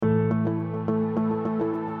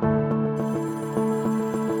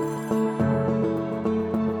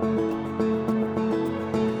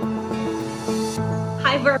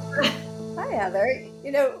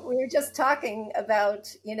We were just talking about,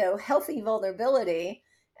 healthy vulnerability.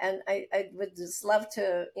 And I would just love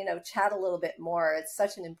to, chat a little bit more. It's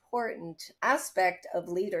such an important aspect of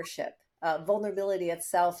leadership, vulnerability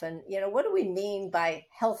itself. And, what do we mean by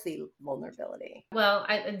healthy vulnerability? Well,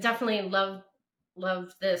 I definitely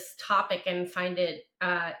love this topic and find it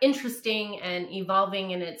interesting and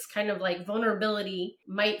evolving. And it's kind of like vulnerability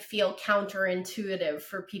might feel counterintuitive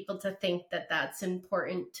for people to think that that's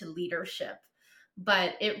important to leadership,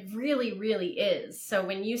 but it really, really is. So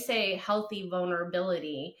when you say healthy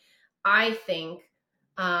vulnerability, I think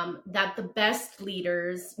that the best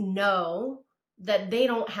leaders know that they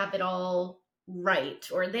don't have it all right,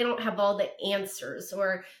 or they don't have all the answers,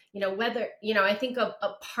 or whether I think a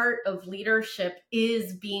part of leadership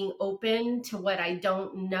is being open to what I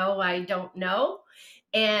don't know.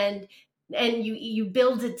 And you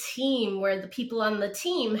build a team where the people on the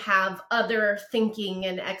team have other thinking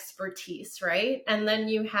and expertise, right? And then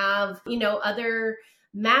you have other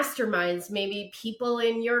masterminds, maybe people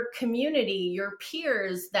in your community, your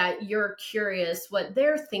peers, that you're curious what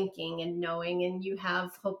they're thinking and knowing. And you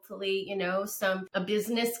have hopefully a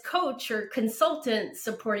business coach or consultant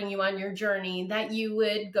supporting you on your journey that you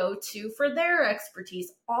would go to for their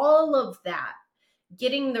expertise. All of that,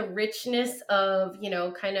 getting the richness of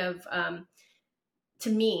to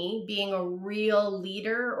me, being a real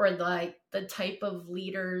leader, or like the type of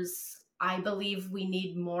leaders I believe we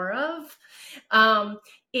need more of,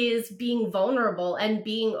 is being vulnerable and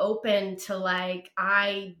being open to like,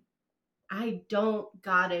 I don't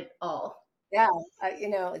got it all. Yeah,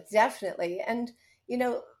 definitely. And,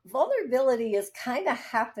 vulnerability is kind of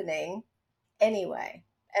happening anyway.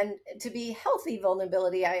 And to be healthy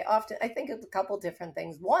vulnerability, I think of a couple different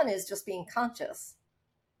things. One is just being conscious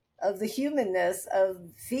of the humanness of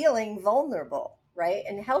feeling vulnerable, right?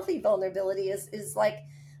 And healthy vulnerability is like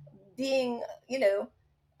being,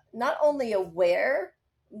 not only aware,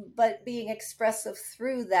 but being expressive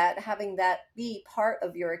through that, having that be part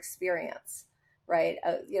of your experience, right?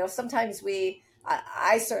 Sometimes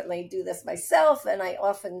I certainly do this myself, and I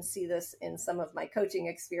often see this in some of my coaching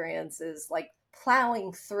experiences, like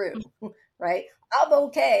plowing through, right? I'm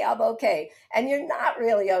okay, I'm okay. And you're not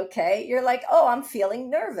really okay. You're like, oh, I'm feeling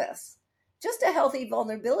nervous. Just a healthy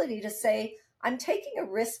vulnerability to say, I'm taking a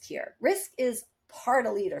risk here. Risk is part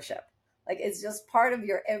of leadership. Like it's just part of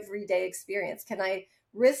your everyday experience. Can I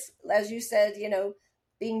risk, as you said,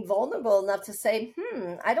 being vulnerable enough to say,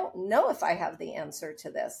 I don't know if I have the answer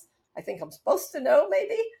to this. I think I'm supposed to know,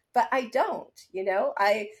 maybe, but I don't.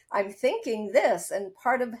 I'm thinking this, and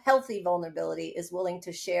part of healthy vulnerability is willing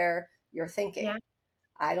to share your thinking. Yeah.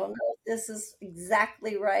 I don't know if this is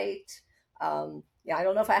exactly right. Yeah, I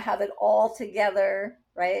don't know if I have it all together,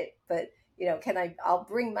 right? But I'll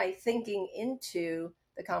bring my thinking into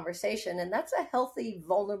the conversation, and that's a healthy,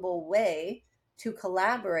 vulnerable way to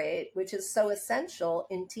collaborate, which is so essential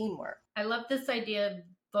in teamwork. I love this idea of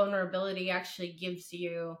vulnerability actually gives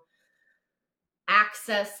you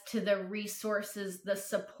access to the resources, the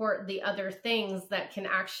support, the other things that can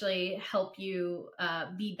actually help you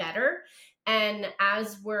be better. And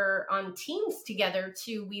as we're on teams together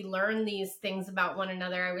too, we learn these things about one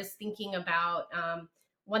another. I was thinking about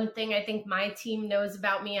one thing I think my team knows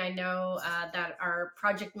about me. I know that our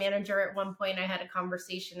project manager, at one point I had a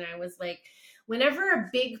conversation, I was like, whenever a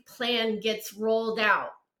big plan gets rolled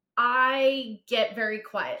out, I get very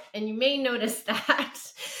quiet, and you may notice that.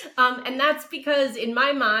 And that's because in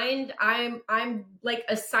my mind, I'm like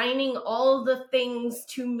assigning all the things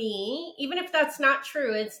to me, even if that's not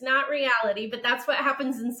true. It's not reality, but that's what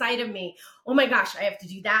happens inside of me. Oh my gosh, I have to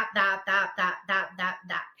do that.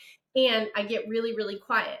 And I get really, really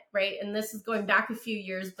quiet, right? And this is going back a few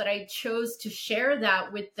years, but I chose to share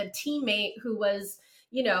that with the teammate who was,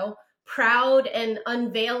 proud and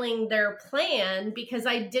unveiling their plan, because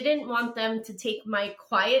I didn't want them to take my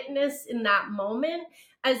quietness in that moment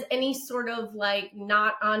as any sort of like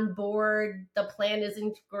not on board, the plan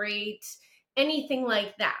isn't great, anything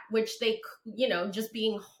like that, which they, just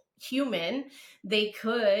being human, they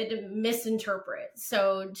could misinterpret.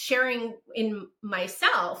 So sharing in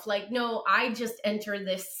myself, like, no, I just enter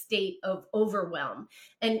this state of overwhelm.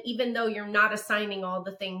 And even though you're not assigning all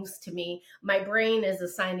the things to me, my brain is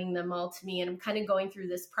assigning them all to me. And I'm kind of going through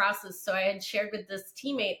this process. So I had shared with this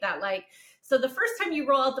teammate that, like, so the first time you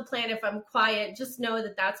roll out the plan, if I'm quiet, just know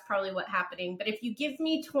that that's probably what's happening. But if you give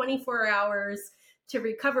me 24 hours to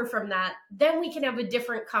recover from that, then we can have a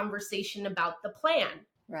different conversation about the plan.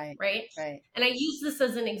 Right. Right. Right. And I use this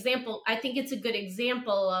as an example. I think it's a good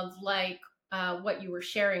example of like what you were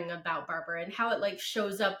sharing about, Barbara, and how it like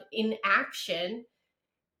shows up in action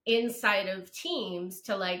inside of teams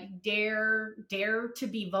to like dare to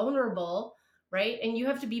be vulnerable, right? And you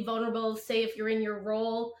have to be vulnerable, say if you're in your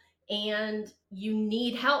role and you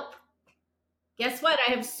need help. Guess what?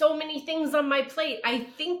 I have so many things on my plate. I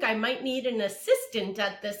think I might need an assistant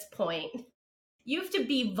at this point. You have to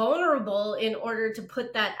be vulnerable in order to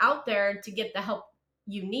put that out there to get the help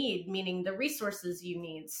you need, meaning the resources you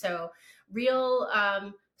need. So, real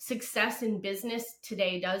success in business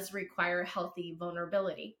today does require healthy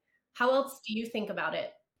vulnerability. How else do you think about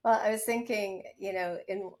it? Well, I was thinking,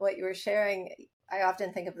 in what you were sharing, I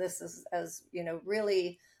often think of this as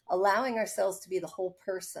really allowing ourselves to be the whole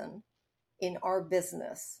person in our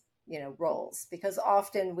business, roles, because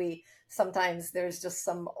often sometimes there's just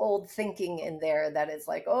some old thinking in there that is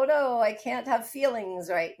like, oh no, I can't have feelings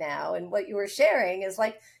right now. And what you were sharing is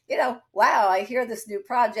like, wow, I hear this new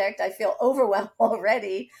project, I feel overwhelmed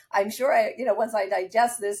already. I'm sure once I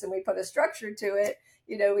digest this and we put a structure to it,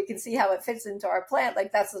 we can see how it fits into our plant.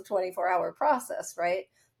 Like that's the 24-hour process, right?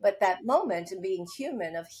 But that moment and being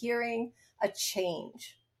human of hearing a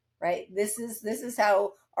change, right? This is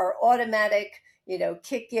how our automatic,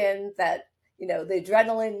 kick in, that, the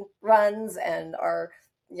adrenaline runs and our,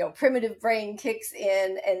 primitive brain kicks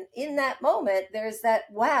in. And in that moment, there's that,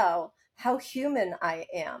 wow, how human I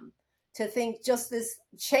am to think just this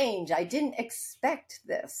change. I didn't expect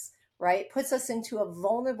this, right? Puts us into a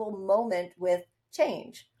vulnerable moment with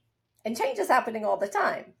change. And change is happening all the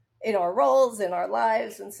time in our roles, in our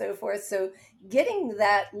lives, and so forth. So getting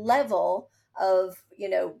that level of,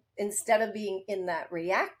 instead of being in that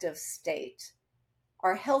reactive state,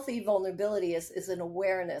 our healthy vulnerability is an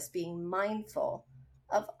awareness, being mindful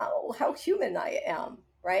of, oh, how human I am,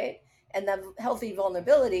 right? And the healthy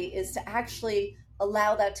vulnerability is to actually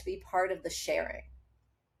allow that to be part of the sharing.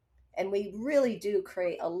 And we really do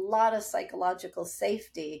create a lot of psychological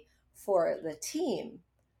safety for the team,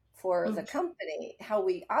 for the Mhm. company, how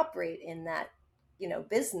we operate in that,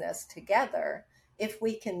 business together. If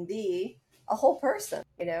we can be a whole person,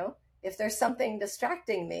 if there's something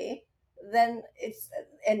distracting me, then it's,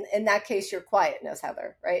 in that case, your quietness,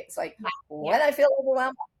 Heather, right? It's like Yeah, yeah. when I feel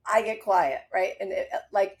overwhelmed, I get quiet, right? And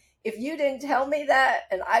like, if you didn't tell me that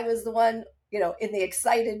and I was the one, in the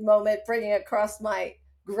excited moment bringing across my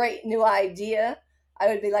great new idea, I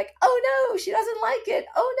would be like, oh no, she doesn't like it.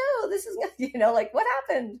 Oh no, this is, like what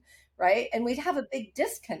happened? Right. And we'd have a big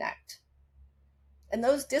disconnect. And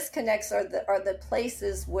those disconnects are the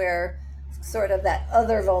places where sort of that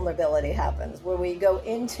other vulnerability happens, where we go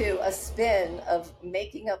into a spin of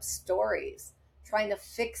making up stories, trying to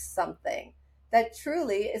fix something that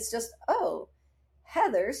truly is just, oh,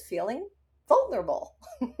 Heather's feeling vulnerable.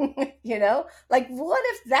 Like what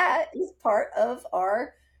if that is part of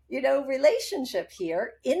our, relationship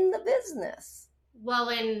here in the business? Well,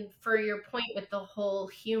 and for your point with the whole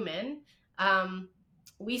human, um,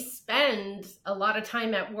 we spend a lot of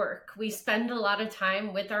time at work. We spend a lot of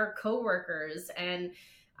time with our coworkers. And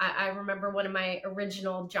I remember one of my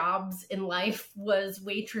original jobs in life was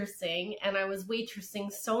waitressing. And I was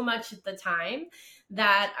waitressing so much at the time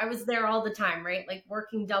that I was there all the time, right? Like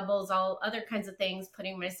working doubles, all other kinds of things,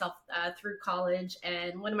 putting myself through college.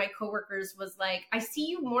 And one of my coworkers was like, I see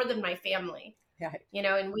you more than my family. Yeah.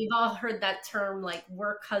 And we've all heard that term like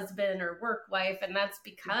work husband or work wife, and that's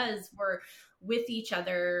because we're with each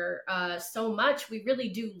other so much. We really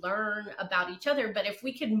do learn about each other. But if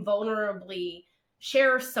we can vulnerably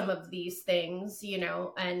share some of these things,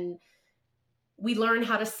 and we learn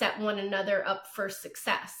how to set one another up for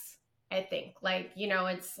success. I think,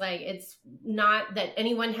 it's not that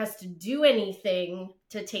anyone has to do anything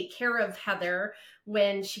to take care of Heather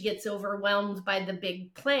when she gets overwhelmed by the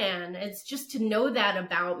big plan. It's just to know that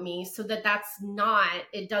about me so that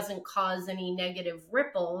it doesn't cause any negative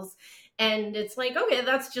ripples. And it's like, okay,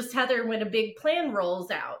 that's just Heather when a big plan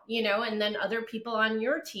rolls out, and then other people on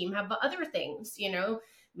your team have other things,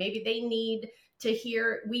 maybe they need to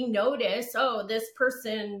hear. We notice, oh, this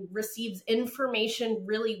person receives information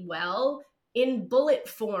really well in bullet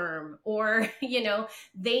form, or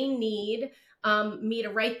they need me to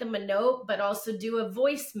write them a note but also do a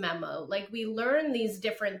voice memo. Like we learn these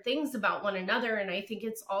different things about one another, and I think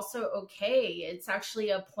it's also okay. It's actually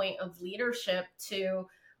a point of leadership to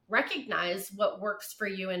recognize what works for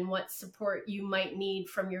you and what support you might need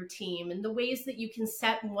from your team, and the ways that you can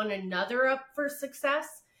set one another up for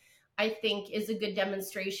success. I think is a good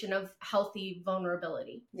demonstration of healthy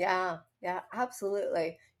vulnerability. Yeah, yeah,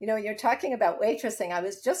 absolutely. You're talking about waitressing. I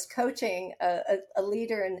was just coaching a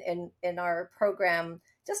leader in our program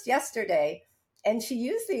just yesterday, and she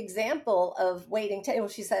used the example of waiting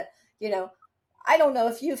tables. She said, you know, I don't know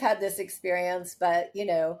if you've had this experience, but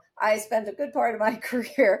I spent a good part of my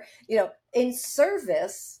career, in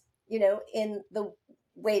service, in the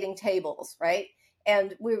waiting tables, right?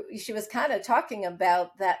 And she was kind of talking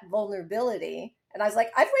about that vulnerability, and I was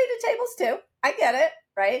like, I've waited tables too. I get it,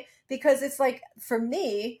 right? Because it's like for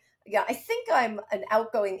me, yeah, I think I'm an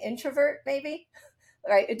outgoing introvert, maybe,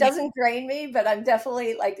 right? It doesn't drain me, but I'm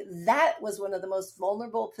definitely like that was one of the most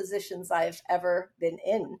vulnerable positions I've ever been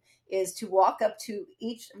in is to walk up to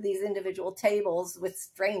each of these individual tables with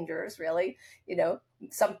strangers, really. You know,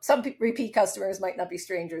 some repeat customers might not be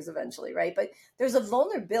strangers eventually, right? But there's a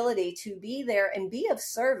vulnerability to be there and be of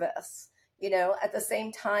service, at the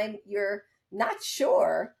same time you're not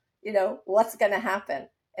sure, what's going to happen.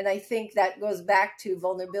 And I think that goes back to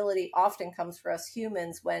vulnerability often comes for us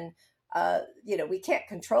humans when we can't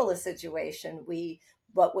control a situation.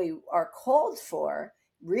 What we are called for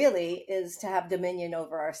really is to have dominion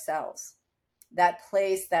over ourselves. That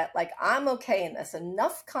place that like I'm okay in this,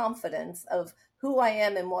 enough confidence of who I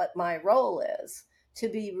am and what my role is to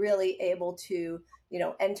be really able to,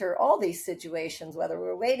 enter all these situations, whether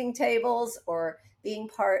we're waiting tables or being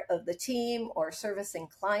part of the team or servicing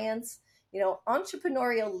clients.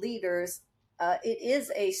 Entrepreneurial leaders, it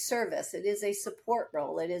is a service, it is a support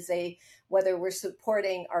role, it is a whether we're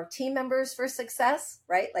supporting our team members for success,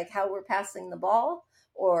 right? Like how we're passing the ball,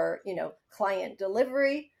 or client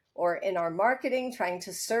delivery, or in our marketing trying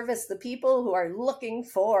to service the people who are looking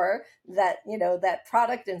for that that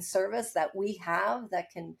product and service that we have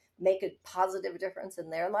that can make a positive difference in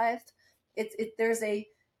their life. There's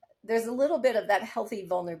a little bit of that healthy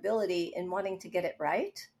vulnerability in wanting to get it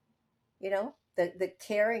right, the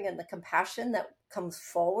caring and the compassion that comes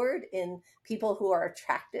forward in people who are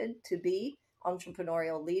attracted to be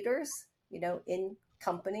entrepreneurial leaders, in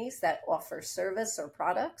companies that offer service or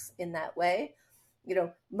products in that way.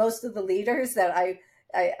 Most of the leaders that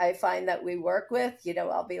I find that we work with,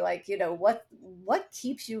 I'll be like, what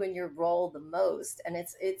keeps you in your role the most? And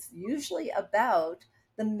it's usually about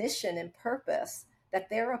the mission and purpose that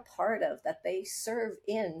they're a part of, that they serve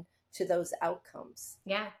in to those outcomes.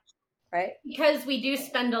 Yeah. Right. Because we do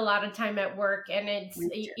spend a lot of time at work, and it's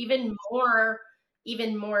even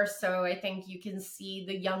more so, I think you can see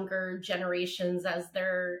the younger generations as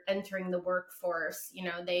they're entering the workforce.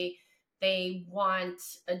 They want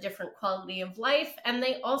a different quality of life, and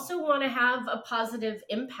they also want to have a positive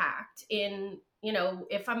impact in,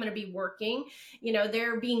 if I'm going to be working,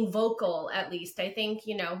 they're being vocal. At least I think,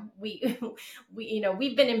 we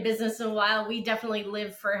we've been in business a while. We definitely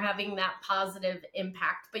live for having that positive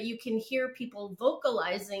impact, but you can hear people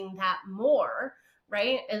vocalizing that more,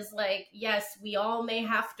 right? As like, yes, we all may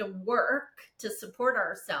have to work to support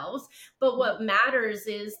ourselves, but what matters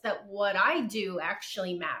is that what I do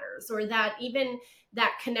actually matters, or that even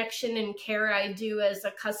that connection and care I do as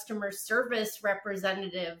a customer service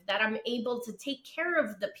representative, that I'm able to take care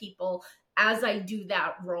of the people as I do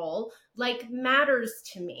that role, like matters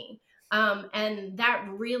to me. And that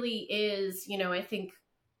really is, I think,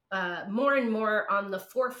 more and more on the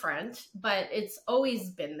forefront, but it's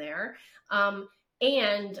always been there. But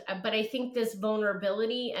I think this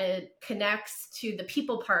vulnerability connects to the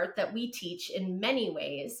people part that we teach in many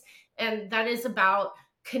ways. And that is about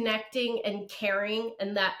connecting and caring,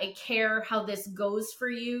 and that I care how this goes for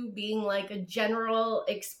you, being like a general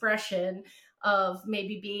expression of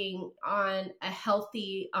maybe being on a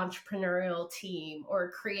healthy entrepreneurial team,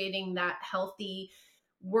 or creating that healthy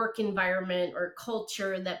work environment or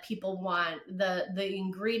culture that people want. The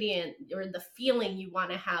ingredient or the feeling you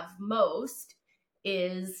want to have most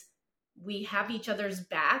is we have each other's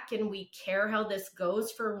back and we care how this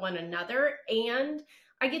goes for one another, and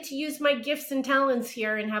I get to use my gifts and talents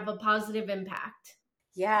here and have a positive impact.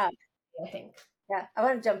 Yeah. I think. Yeah, I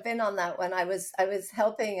want to jump in on that one. I was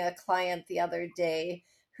helping a client the other day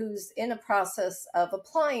who's in a process of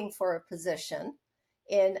applying for a position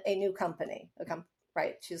in a new company.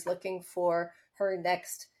 Right? She's looking for her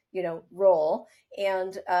next, role,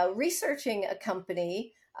 and researching a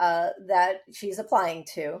company that she's applying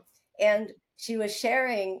to. And she was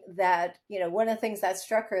sharing that, one of the things that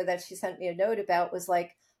struck her that she sent me a note about was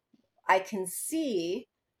like, I can see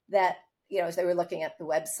that, as they were looking at the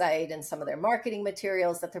website and some of their marketing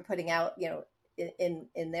materials that they're putting out,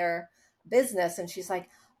 in their business. And she's like,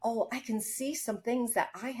 oh, I can see some things that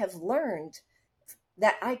I have learned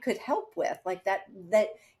that I could help with, like that,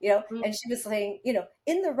 and she was saying,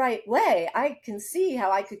 in the right way, I can see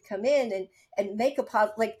how I could come in and make a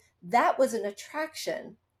positive, like that was an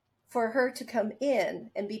attraction for her to come in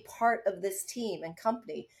and be part of this team and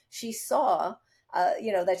company. She saw,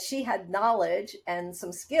 that she had knowledge and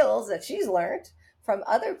some skills that she's learned, from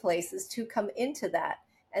other places to come into that.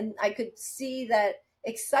 And I could see that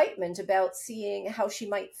excitement about seeing how she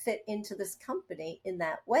might fit into this company in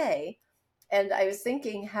that way. And I was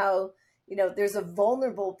thinking how, there's a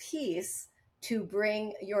vulnerable piece to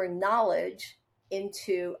bring your knowledge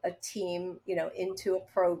into a team, into a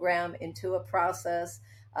program, into a process,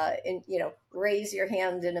 raise your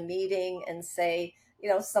hand in a meeting and say,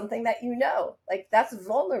 something that like that's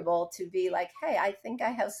vulnerable to be like, hey, I think I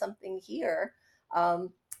have something here,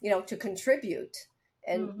 to contribute.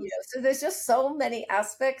 And, Mhm. so there's just so many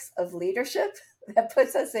aspects of leadership that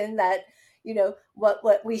puts us in that,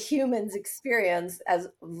 what we humans experience as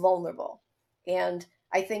vulnerable. And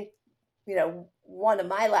I think, one of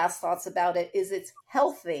my last thoughts about it is it's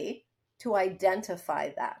healthy to identify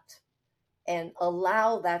that and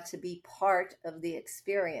allow that to be part of the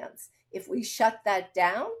experience. If we shut that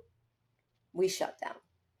down, we shut down.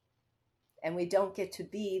 And we don't get to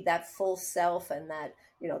be that full self and that,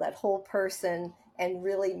 that whole person and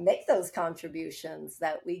really make those contributions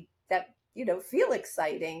that feel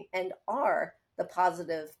exciting and are the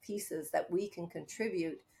positive pieces that we can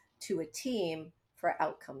contribute to a team for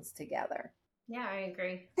outcomes together. Yeah, I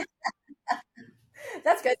agree.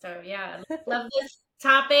 That's good. So yeah, love this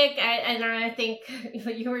topic. And I think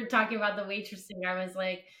when you were talking about the waitressing, I was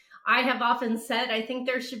like, I have often said I think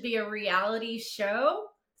there should be a reality show.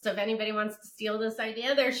 So if anybody wants to steal this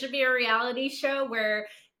idea, there should be a reality show where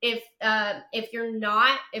if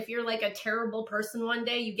you're like a terrible person one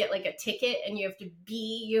day, you get like a ticket and you have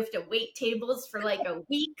to wait tables for like a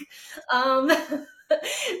week. Um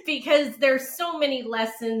because there's so many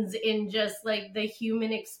lessons in just like the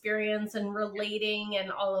human experience and relating and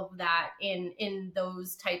all of that in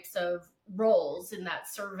those types of roles in that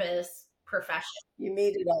service profession. You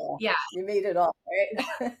meet it all. Yeah. You meet it all,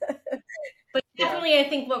 right? But Yeah. definitely, I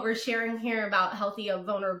think what we're sharing here about healthy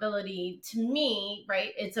vulnerability, to me,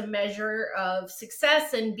 right, it's a measure of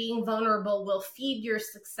success, and being vulnerable will feed your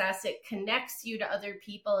success. It connects you to other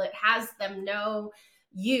people, it has them know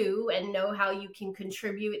you and know how you can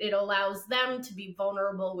contribute. It allows them to be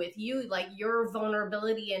vulnerable with you, like your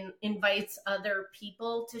vulnerability, and invites other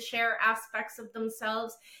people to share aspects of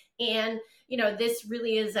themselves. And this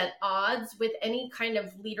really is at odds with any kind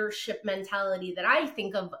of leadership mentality that I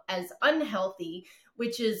think of as unhealthy,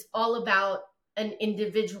 which is all about an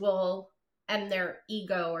individual and their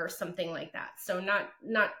ego or something like that. So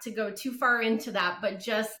not to go too far into that, but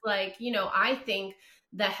just like, I think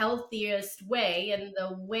the healthiest way and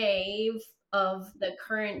the wave of the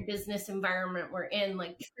current business environment we're in,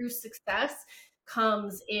 like true success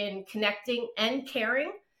comes in connecting and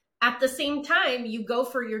caring. At the same time, you go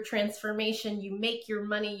for your transformation, you make your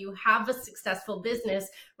money, you have a successful business,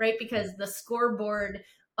 right? Because the scoreboard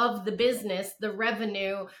of the business, the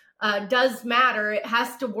revenue, does matter. It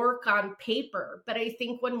has to work on paper. But I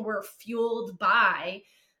think when we're fueled by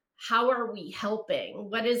how are we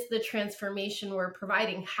helping? What is the transformation we're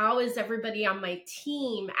providing? How is everybody on my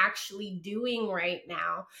team actually doing right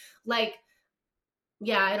now? Like,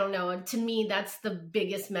 yeah, I don't know. To me, that's the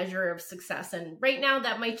biggest measure of success. And right now,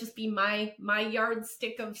 that might just be my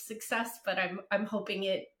yardstick of success, but I'm hoping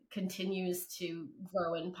it continues to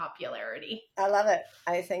grow in popularity. I love it.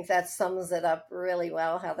 I think that sums it up really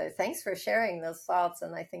well, Heather. Thanks for sharing those thoughts.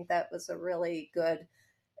 And I think that was a really good,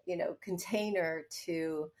 container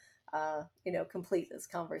to, complete this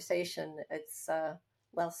conversation. It's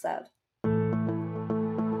well said.